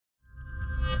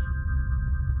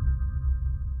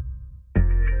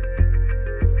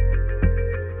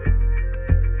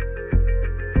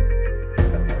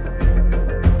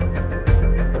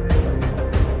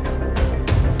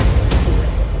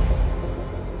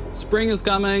Spring is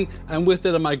coming, and with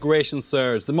it a migration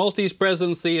surge. The Maltese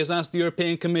Presidency has asked the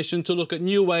European Commission to look at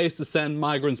new ways to send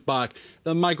migrants back.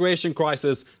 The migration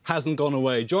crisis hasn't gone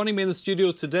away. Joining me in the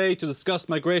studio today to discuss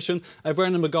migration,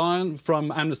 Iverna McGowan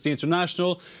from Amnesty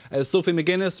International, Sophie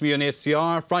Magennis from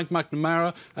UNHCR, Mc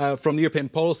Namara from the European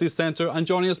Policy Centre, and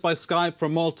joining us by Skype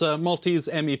from Malta, Maltese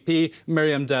MEP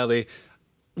Miriam Dalli.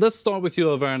 Let's start with you,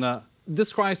 Iverna.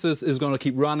 This crisis is going to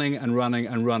keep running and running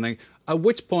and running. At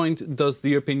which point does the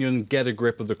European Union get a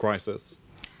grip of the crisis?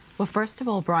 Well, first of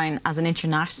all, Brian, as an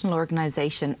international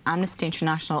organisation, Amnesty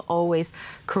International always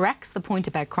corrects the point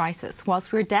about crisis.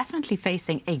 Whilst we're definitely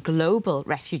facing a global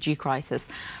refugee crisis,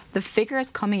 the figures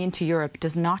coming into Europe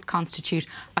does not constitute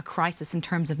a crisis in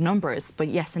terms of numbers, but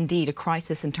yes, indeed, a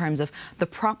crisis in terms of the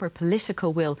proper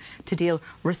political will to deal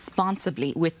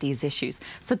responsibly with these issues.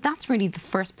 So that's really the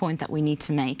first point that we need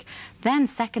to make. Then,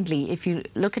 secondly, if you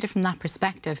look at it from that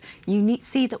perspective, you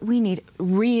see that we need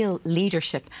real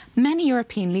leadership. Many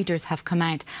European leaders have come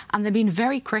out and they've been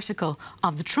very critical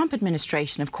of the Trump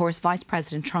administration. Of course, Vice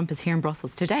President Trump is here in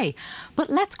Brussels today. But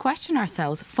let's question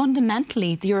ourselves.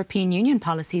 Fundamentally, the European Union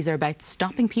policies are about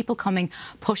stopping people coming,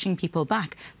 pushing people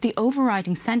back. The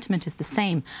overriding sentiment is the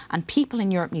same, and people in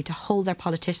Europe need to hold their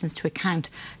politicians to account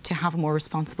to have a more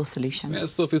responsible solution.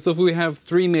 Yes, Sophie, we have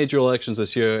three major elections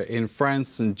this year in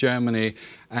France and Germany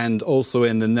and also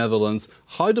in the Netherlands.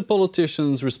 How do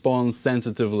politicians respond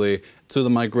sensitively to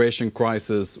the migration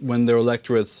crisis when their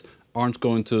electorates aren't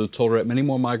going to tolerate many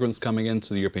more migrants coming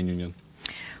into the European Union?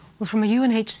 Well, from a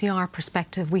UNHCR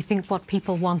perspective, we think what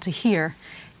people want to hear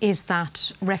is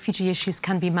that refugee issues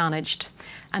can be managed,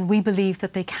 and we believe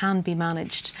that they can be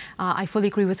managed. I fully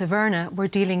agree with Iverna. We're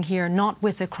dealing here not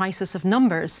with a crisis of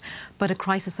numbers, but a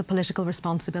crisis of political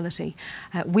responsibility.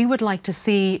 We would like to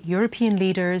see European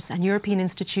leaders and European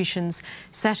institutions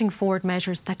setting forward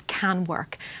measures that can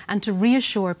work, and to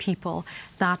reassure people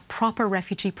that proper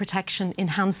refugee protection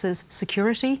enhances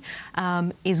security,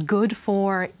 is good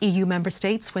for EU member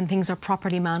states when things are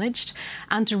properly managed,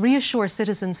 and to reassure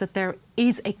citizens that there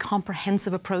is a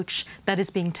comprehensive approach that is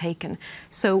being taken.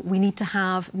 So we need to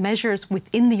have measures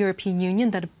within the European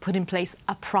Union that have put in place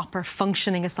a proper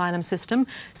functioning asylum system,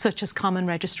 such as common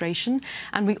registration.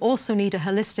 And we also need a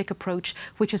holistic approach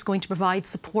which is going to provide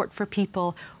support for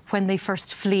people when they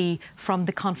first flee from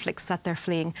the conflicts that they're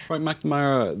fleeing. Right, Mc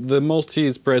Namara, the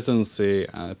Maltese Presidency,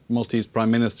 Maltese Prime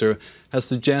Minister, has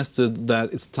suggested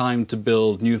that it's time to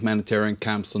build new humanitarian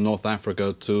camps in North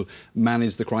Africa to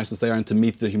manage the crisis there and to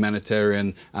meet the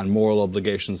humanitarian and moral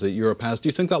obligations that Europe has. Do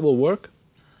you think that will work?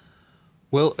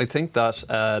 Well, I think that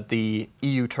the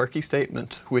EU-Turkey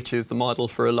statement, which is the model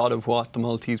for a lot of what the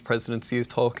Maltese Presidency is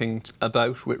talking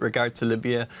about with regard to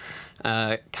Libya,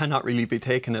 cannot really be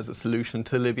taken as a solution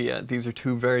to Libya. These are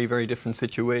two very, very different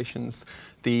situations.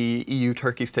 The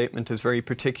EU-Turkey statement is very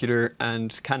particular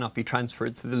and cannot be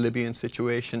transferred to the Libyan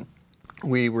situation.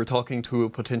 We were talking to a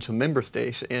potential member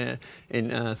state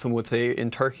some would say in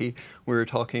Turkey. We were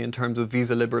talking in terms of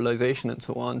visa liberalisation and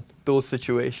so on. Those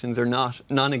situations are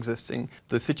non-existing.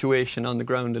 The situation on the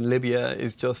ground in Libya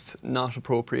is just not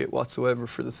appropriate whatsoever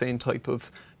for the same type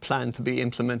of plan to be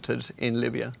implemented in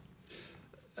Libya.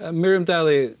 Miriam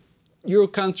Dalli, your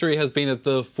country has been at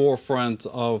the forefront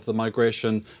of the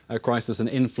migration crisis and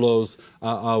inflows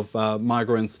of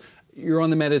migrants. You're on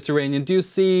the Mediterranean. Do you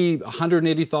see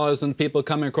 180,000 people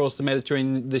coming across the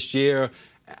Mediterranean this year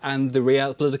and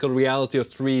the political reality of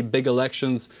three big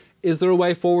elections? Is there a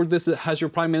way forward? Has your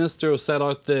Prime Minister set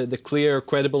out the clear,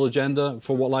 credible agenda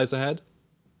for what lies ahead?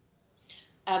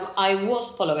 I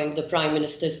was following the Prime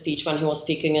Minister's speech when he was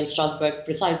speaking in Strasbourg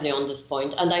precisely on this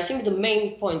point. And I think the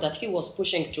main point that he was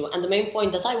pushing through, and the main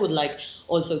point that I would like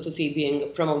also to see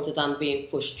being promoted and being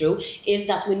pushed through, is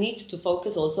that we need to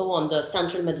focus also on the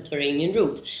central Mediterranean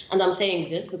route. And I'm saying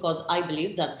this because I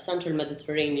believe that the central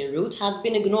Mediterranean route has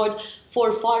been ignored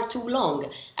for far too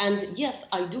long. And yes,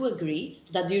 I do agree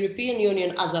that the European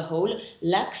Union as a whole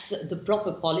lacks the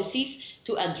proper policies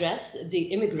to address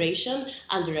the immigration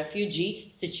and the refugee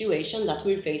situation that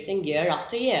we're facing year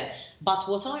after year. But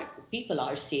what our people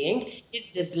are seeing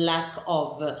is this lack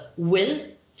of will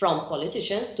from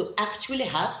politicians to actually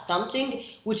have something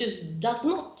which does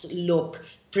not look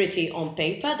pretty on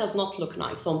paper, does not look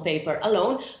nice on paper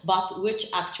alone, but which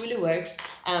actually works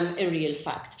in real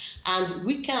fact. And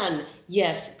we can,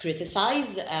 yes,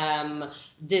 criticize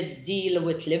this deal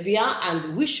with Libya,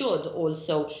 and we should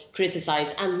also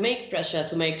criticize and make pressure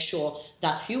to make sure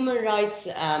that human rights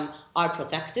are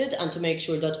protected and to make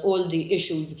sure that all the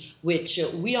issues which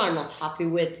we are not happy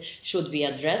with should be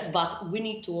addressed. But we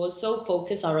need to also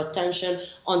focus our attention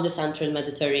on the central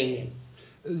Mediterranean.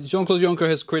 Jean-Claude Juncker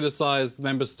has criticised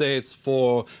member states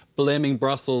for blaming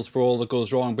Brussels for all that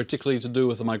goes wrong, particularly to do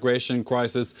with the migration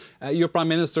crisis. Your Prime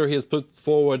Minister, he has put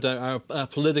forward a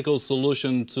political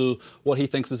solution to what he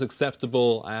thinks is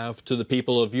acceptable to the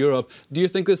people of Europe. Do you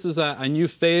think this is a new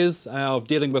phase of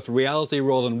dealing with reality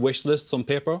rather than wish lists on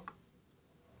paper?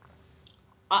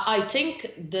 I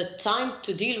think the time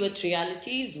to deal with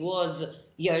realities was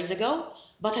years ago,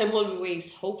 but I'm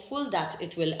always hopeful that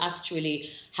it will actually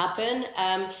happen.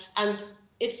 And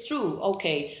it's true,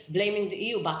 okay, blaming the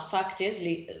EU, but fact is,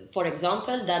 for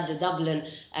example, that the Dublin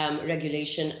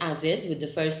regulation as is, with the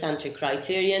first entry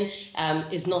criterion,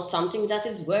 is not something that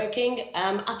is working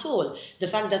at all. The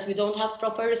fact that we don't have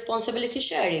proper responsibility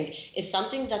sharing is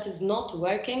something that is not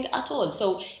working at all.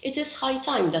 So it is high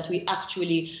time that we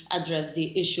actually address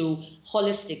the issue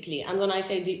holistically. And when I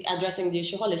say addressing the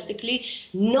issue holistically,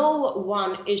 no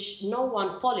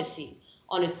one policy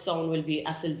on its own will be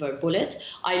a silver bullet.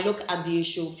 I look at the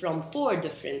issue from 4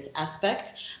 different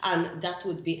aspects, and that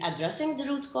would be addressing the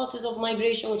root causes of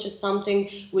migration, which is something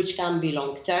which can be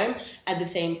long-term. At the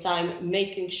same time,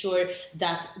 making sure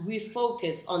that we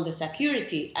focus on the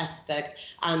security aspect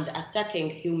and attacking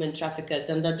human traffickers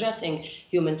and addressing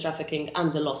human trafficking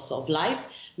and the loss of life,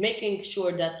 making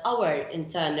sure that our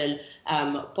internal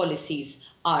policies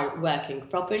are working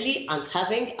properly and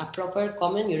having a proper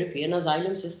common European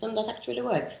asylum system that actually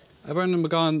works. Iverna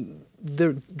McGowan,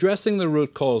 addressing the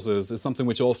root causes is something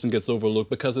which often gets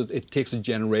overlooked because it takes a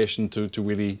generation to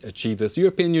really achieve this. The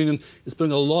European Union is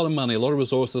putting a lot of money, a lot of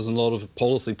resources and a lot of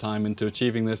policy time into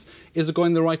achieving this. Is it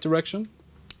going in the right direction?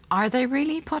 Are they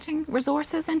really putting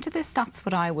resources into this? That's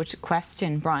what I would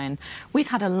question, Brian. We've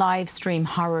had a live stream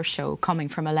horror show coming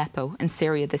from Aleppo in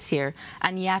Syria this year,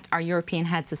 and yet our European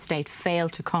heads of state fail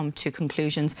to come to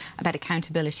conclusions about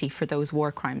accountability for those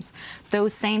war crimes.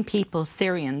 Those same people,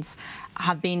 Syrians,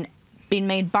 have been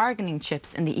made bargaining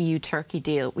chips in the EU-Turkey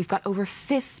deal. We've got over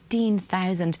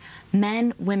 15,000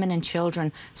 men, women and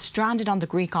children stranded on the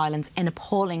Greek islands in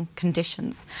appalling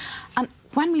conditions. And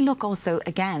when we look also,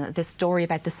 again, at this story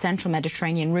about the central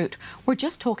Mediterranean route, we're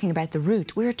just talking about the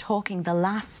route. We're talking the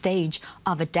last stage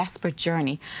of a desperate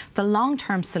journey. The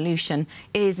long-term solution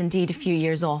is indeed a few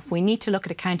years off. We need to look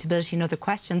at accountability and other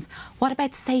questions. What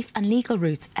about safe and legal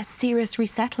routes? A serious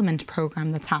resettlement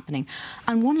programme that's happening.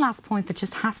 And one last point that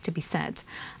just has to be said.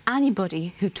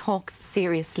 Anybody who talks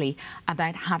seriously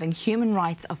about having human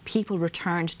rights of people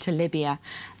returned to Libya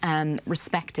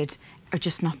respected are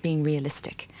just not being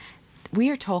realistic. We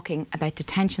are talking about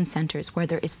detention centres where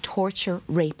there is torture,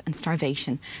 rape and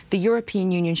starvation. The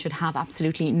European Union should have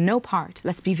absolutely no part,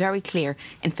 let's be very clear,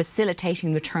 in facilitating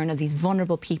the return of these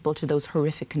vulnerable people to those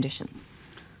horrific conditions.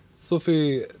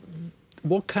 Sophie,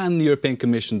 what can the European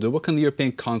Commission do, what can the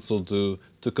European Council do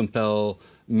to compel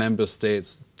member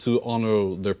states to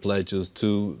honour their pledges,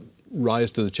 to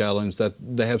rise to the challenge that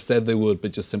they have said they would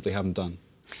but just simply haven't done?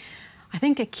 I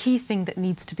think a key thing that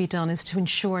needs to be done is to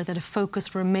ensure that a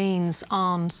focus remains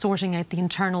on sorting out the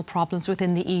internal problems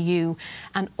within the EU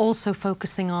and also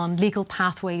focusing on legal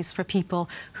pathways for people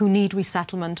who need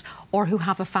resettlement or who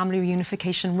have a family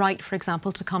reunification right, for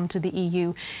example, to come to the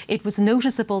EU. It was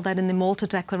noticeable that in the Malta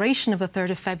Declaration of the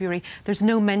 3rd of February, there's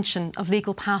no mention of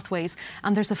legal pathways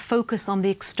and there's a focus on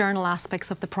the external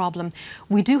aspects of the problem.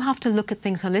 We do have to look at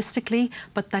things holistically,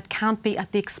 but that can't be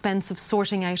at the expense of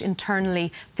sorting out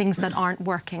internally things that aren't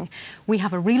working. We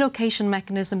have a relocation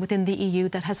mechanism within the EU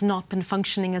that has not been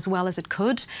functioning as well as it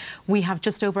could. We have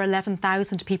just over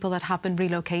 11,000 people that have been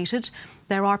relocated.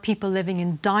 There are people living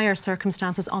in dire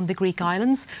circumstances on the Greek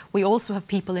islands. We also have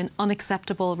people in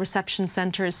unacceptable reception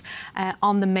centres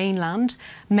on the mainland.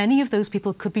 Many of those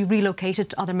people could be relocated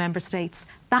to other member states.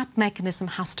 That mechanism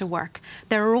has to work.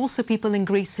 There are also people in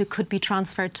Greece who could be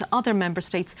transferred to other member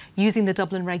states using the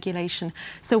Dublin regulation.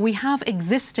 So we have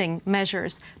existing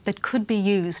measures that could be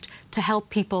used to help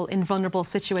people in vulnerable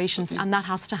situations, and that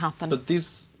has to happen. But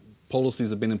these policies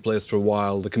have been in place for a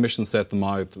while. The Commission set them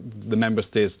out. The member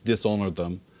states dishonoured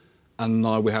them. And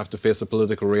now we have to face a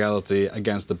political reality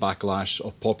against the backlash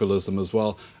of populism as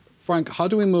well. Frank, how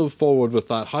do we move forward with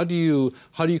that? How do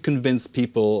you convince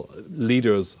people,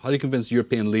 leaders, how do you convince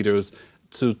European leaders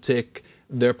to take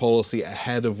their policy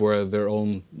ahead of where their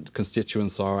own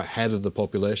constituents are, ahead of the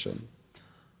population?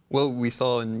 Well, we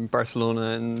saw in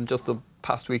Barcelona in just the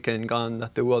past weekend gone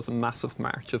that there was a massive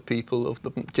march of people, of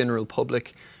the general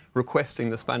public, requesting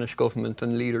the Spanish government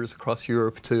and leaders across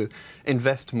Europe to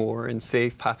invest more in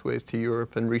safe pathways to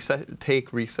Europe and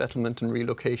take resettlement and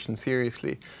relocation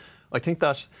seriously. I think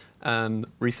that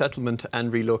resettlement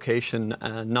and relocation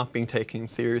not being taken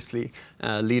seriously,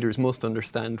 leaders must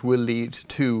understand, will lead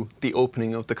to the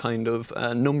opening of the kind of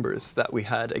numbers that we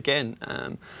had again.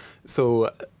 So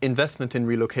investment in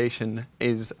relocation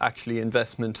is actually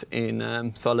investment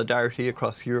in solidarity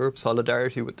across Europe,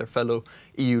 solidarity with their fellow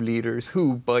EU leaders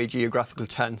who, by geographical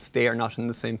chance, they are not in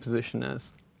the same position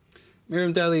as.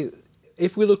 Miriam, Dalli,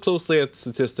 if we look closely at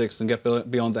statistics and get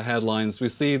beyond the headlines, we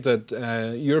see that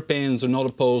Europeans are not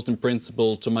opposed in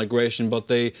principle to migration, but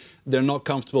they're not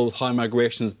comfortable with how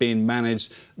migration is being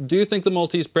managed. Do you think the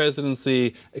Maltese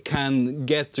Presidency can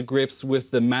get to grips with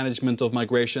the management of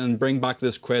migration and bring back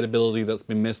this credibility that's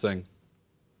been missing?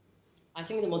 I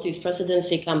think the Maltese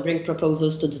Presidency can bring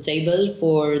proposals to the table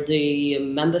for the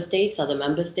member states, other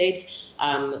member states,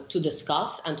 to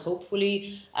discuss and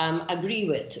hopefully agree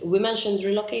with. We mentioned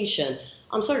relocation.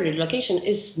 I'm sorry, relocation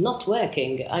is not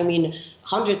working. I mean,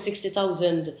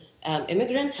 160,000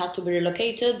 immigrants had to be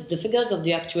relocated. The figures of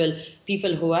the actual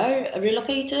people who are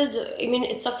relocated, I mean,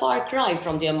 it's a far cry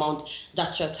from the amount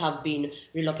that should have been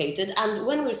relocated. And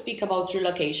when we speak about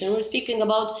relocation, we're speaking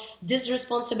about this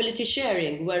responsibility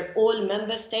sharing, where all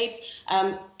member states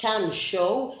can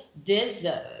show this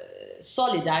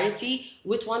solidarity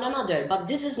with one another. But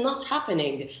this is not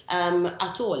happening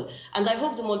at all. And I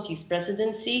hope the Maltese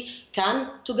Presidency can,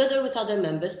 together with other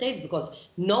member states, because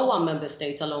no one member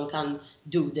state alone can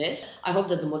do this, I hope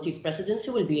that the Maltese Presidency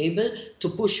will be able to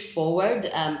push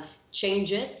forward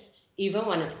changes, even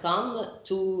when it comes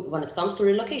to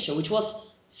relocation, which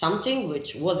was something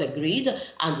which was agreed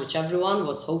and which everyone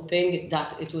was hoping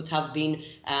that it would have been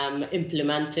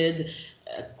implemented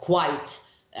quite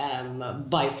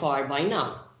by far by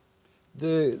now.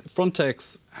 The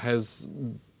Frontex has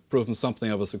proven something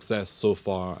of a success so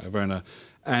far, Iverna,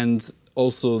 and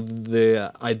also the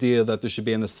idea that there should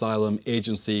be an asylum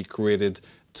agency created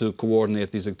to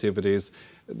coordinate these activities.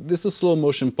 This is slow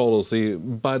motion policy,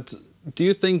 but do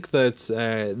you think that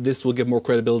this will give more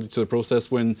credibility to the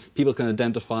process when people can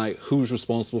identify who's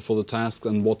responsible for the tasks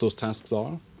and what those tasks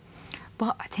are?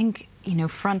 Well, I think, you know,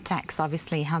 Frontex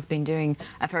obviously has been doing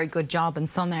a very good job in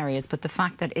some areas, but the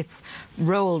fact that its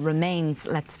role remains,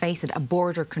 let's face it, a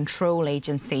border control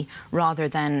agency rather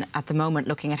than at the moment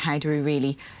looking at how do we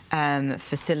really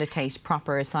facilitate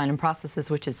proper asylum processes,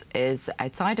 which is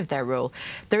outside of their role.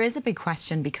 There is a big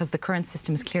question because the current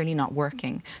system is clearly not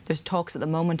working. There's talks at the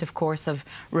moment, of course, of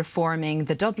reforming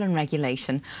the Dublin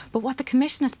regulation, but what the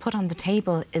Commission has put on the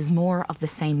table is more of the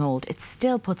same old. It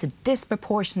still puts a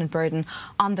disproportionate burden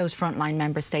on those frontline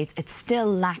member states. It still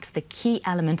lacks the key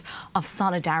element of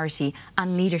solidarity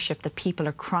and leadership that people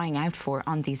are crying out for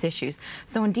on these issues.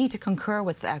 So indeed, to concur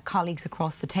with colleagues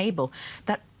across the table,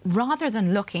 that rather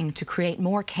than looking to create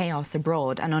more chaos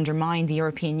abroad and undermine the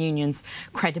European Union's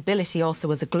credibility also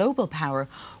as a global power,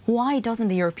 why doesn't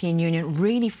the European Union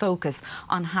really focus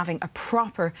on having a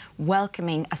proper,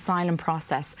 welcoming asylum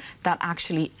process that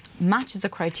actually matches the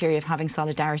criteria of having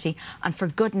solidarity and, for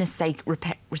goodness sake,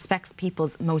 respects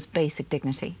people's most basic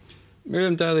dignity?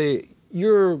 Miriam, Dalli,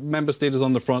 your member state is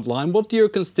on the front line. What do your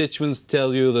constituents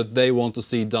tell you that they want to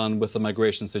see done with the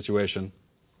migration situation?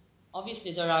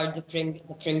 Obviously, there are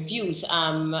different views,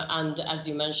 and as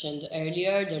you mentioned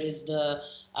earlier, there is the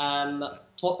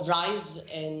rise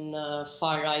in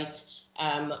far-right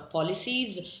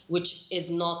policies, which is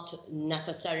not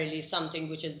necessarily something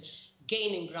which is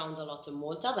gaining ground a lot in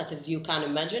Malta, but as you can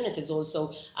imagine, it is also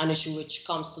an issue which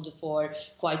comes to the fore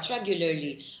quite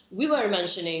regularly. We were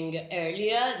mentioning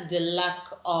earlier the lack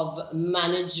of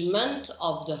management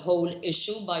of the whole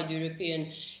issue by the European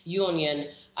Union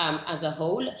as a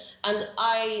whole, and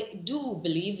I do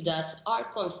believe that our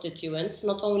constituents,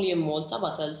 not only in Malta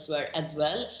but elsewhere as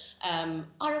well,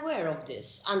 are aware of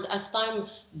this, and as time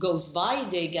goes by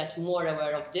they get more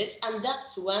aware of this, and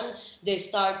that's when they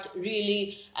start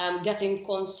really getting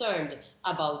concerned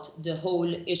about the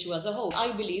whole issue as a whole.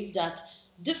 I believe that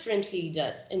different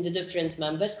leaders in the different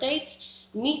member states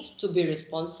need to be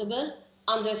responsible,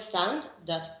 understand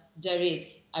that there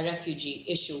is a refugee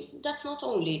issue that's not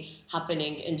only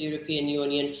happening in the European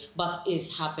Union but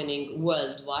is happening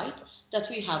worldwide, that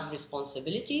we have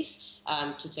responsibilities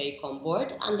to take on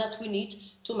board and that we need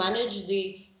to manage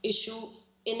the issue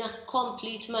in a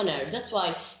complete manner. That's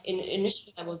why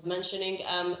initially I was mentioning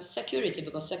security,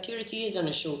 because security is an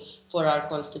issue for our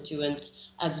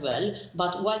constituents as well.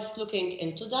 But whilst looking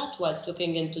into that, whilst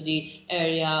looking into the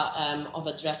area of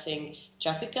addressing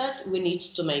traffickers, we need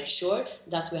to make sure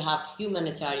that we have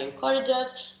humanitarian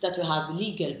corridors, that we have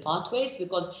legal pathways,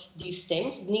 because these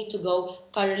things need to go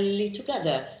parallelly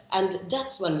together. And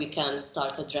that's when we can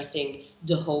start addressing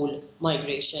the whole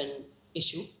migration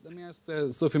issue. Let me ask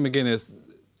Sophie Magennis.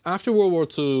 After World War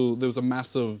II, there was a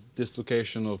massive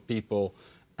dislocation of people,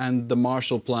 and the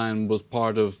Marshall Plan was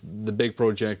part of the big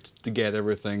project to get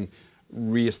everything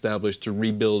re-established, to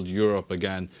rebuild Europe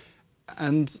again.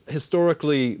 And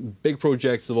historically, big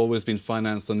projects have always been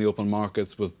financed on the open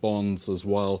markets with bonds as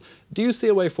well. Do you see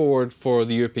a way forward for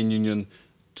the European Union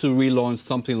to relaunch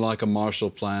something like a Marshall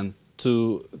Plan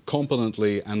to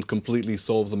competently and completely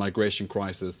solve the migration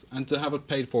crisis and to have it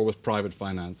paid for with private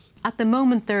finance? At the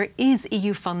moment, there is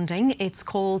EU funding. It's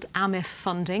called AMIF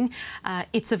funding.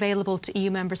 It's available to EU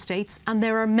member states, and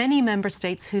there are many member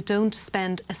states who don't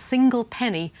spend a single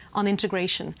penny on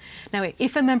integration. Now,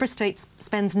 if a member state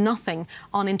spends nothing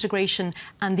on integration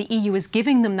and the EU is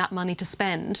giving them that money to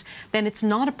spend, then it's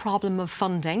not a problem of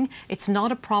funding, it's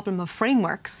not a problem of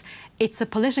frameworks, it's a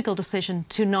political decision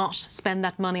to not spend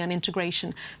that money on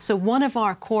integration. So one of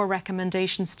our core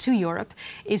recommendations to Europe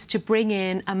is to bring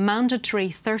in a mandatory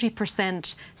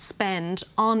 30% spend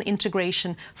on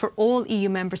integration for all EU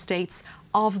member states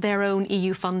of their own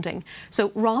EU funding.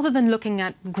 So rather than looking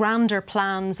at grander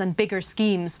plans and bigger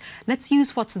schemes, let's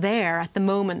use what's there at the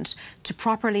moment to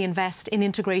properly invest in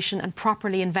integration and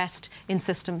properly invest in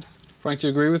systems. Frank, do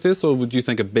you agree with this, or would you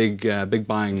think a big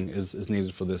bang is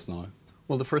needed for this now?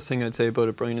 Well, the first thing I'd say about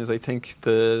it, Brian, is I think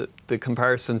the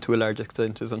comparison to a large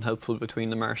extent is unhelpful between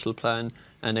the Marshall Plan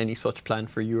and any such plan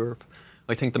for Europe.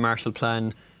 I think the Marshall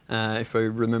Plan, if I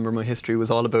remember my history, was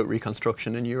all about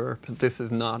reconstruction in Europe. This is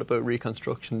not about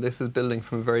reconstruction. This is building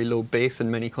from a very low base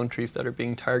in many countries that are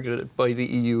being targeted by the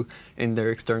EU in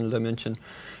their external dimension.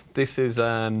 This is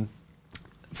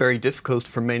very difficult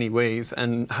for many ways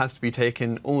and has to be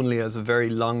taken only as a very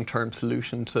long-term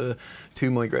solution to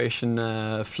migration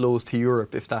flows to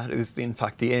Europe, if that is in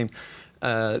fact the aim.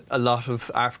 A lot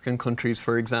of African countries,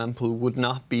 for example, would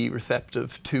not be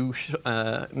receptive to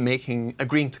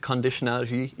agreeing to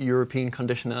conditionality, European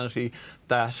conditionality,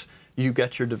 that you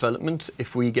get your development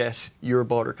if we get your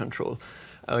border control.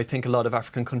 I think a lot of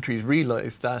African countries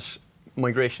realise that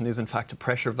migration is in fact a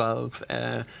pressure valve.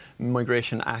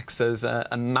 Migration acts as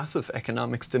a massive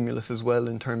economic stimulus as well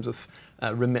in terms of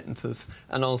remittances,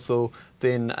 and also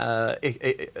then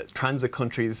transit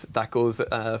countries that goes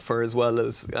for as well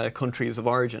as countries of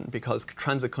origin, because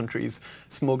transit countries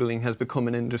smuggling has become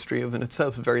an industry of in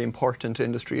itself, a very important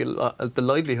industry, the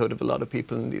livelihood of a lot of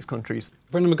people in these countries.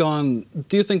 Iverna McGowan,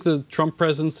 do you think the Trump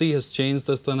presidency has changed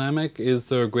this dynamic? Is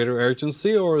there a greater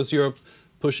urgency, or is Europe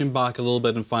pushing back a little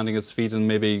bit and finding its feet and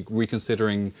maybe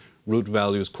reconsidering root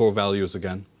values, core values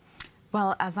again?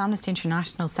 Well, as Amnesty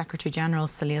International Secretary General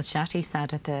Salil Shetty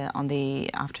said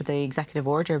after the executive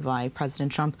order by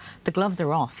President Trump, the gloves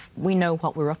are off. We know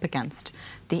what we're up against.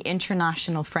 The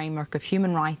international framework of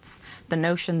human rights, the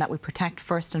notion that we protect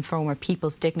first and foremost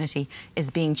people's dignity, is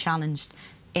being challenged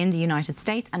in the United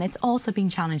States, and it's also being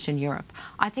challenged in Europe.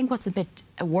 I think what's a bit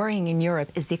worrying in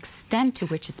Europe is the extent to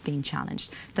which it's being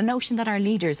challenged. The notion that our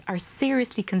leaders are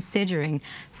seriously considering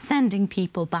sending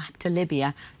people back to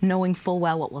Libya, knowing full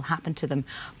well what will happen to them.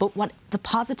 But what the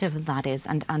positive of that is,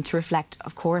 and to reflect,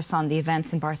 of course, on the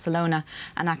events in Barcelona,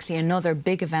 and actually another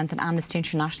big event that Amnesty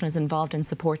International is involved in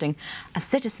supporting, a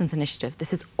citizens' initiative.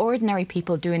 This is ordinary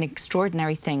people doing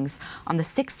extraordinary things. On the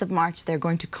 6th of March, they're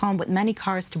going to come with many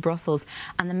cars to Brussels,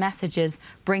 and the message is,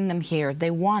 bring them here.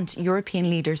 They want European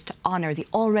leaders to honour the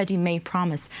already made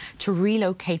promise to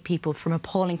relocate people from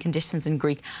appalling conditions in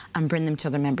Greece and bring them to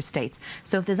other member states.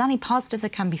 So if there's any positive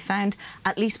that can be found,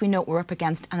 at least we know what we're up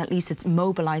against, and at least it's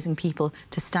mobilising people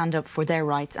to stand up for their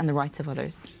rights and the rights of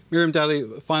others. Miriam,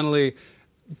 Dalli, finally,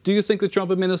 do you think the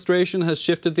Trump administration has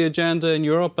shifted the agenda in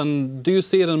Europe, and do you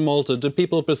see it in Malta? Do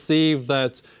people perceive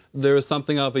that there is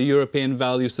something of a European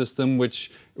value system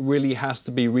which really has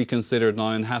to be reconsidered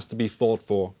now and has to be fought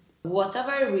for?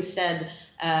 Whatever we said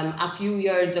a few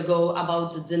years ago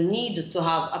about the need to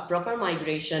have a proper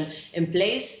migration in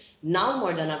place, now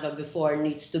more than ever before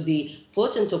needs to be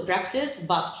put into practice,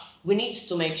 but we need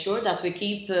to make sure that we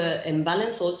keep in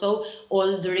balance also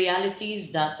all the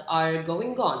realities that are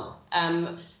going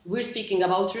on. We're speaking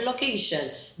about relocation.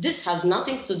 This has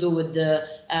nothing to do with the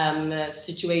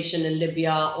situation in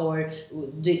Libya or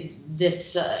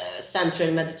this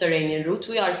central Mediterranean route.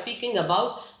 We are speaking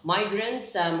about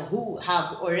migrants who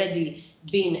have already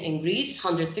been in Greece,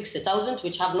 160,000,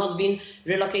 which have not been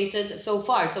relocated so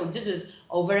far. So this is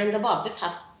over and above. This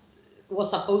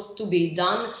was supposed to be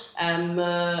done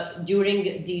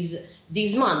during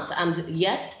these months, and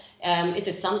yet it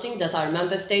is something that our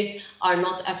member states are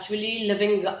not actually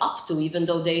living up to, even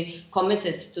though they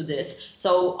committed to this.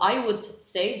 So I would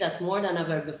say that more than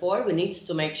ever before, we need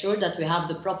to make sure that we have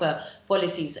the proper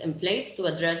policies in place to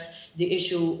address the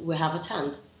issue we have at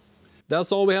hand.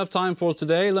 That's all we have time for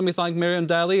today. Let me thank Miriam,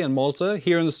 Dalli in Malta,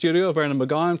 here in the studio, Iverna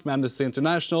McGowan from Amnesty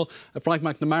International, Mc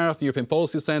Namara from the European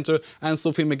Policy Centre and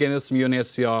Sophie Magennis from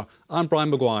UNHCR. I'm Brian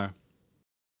Maguire.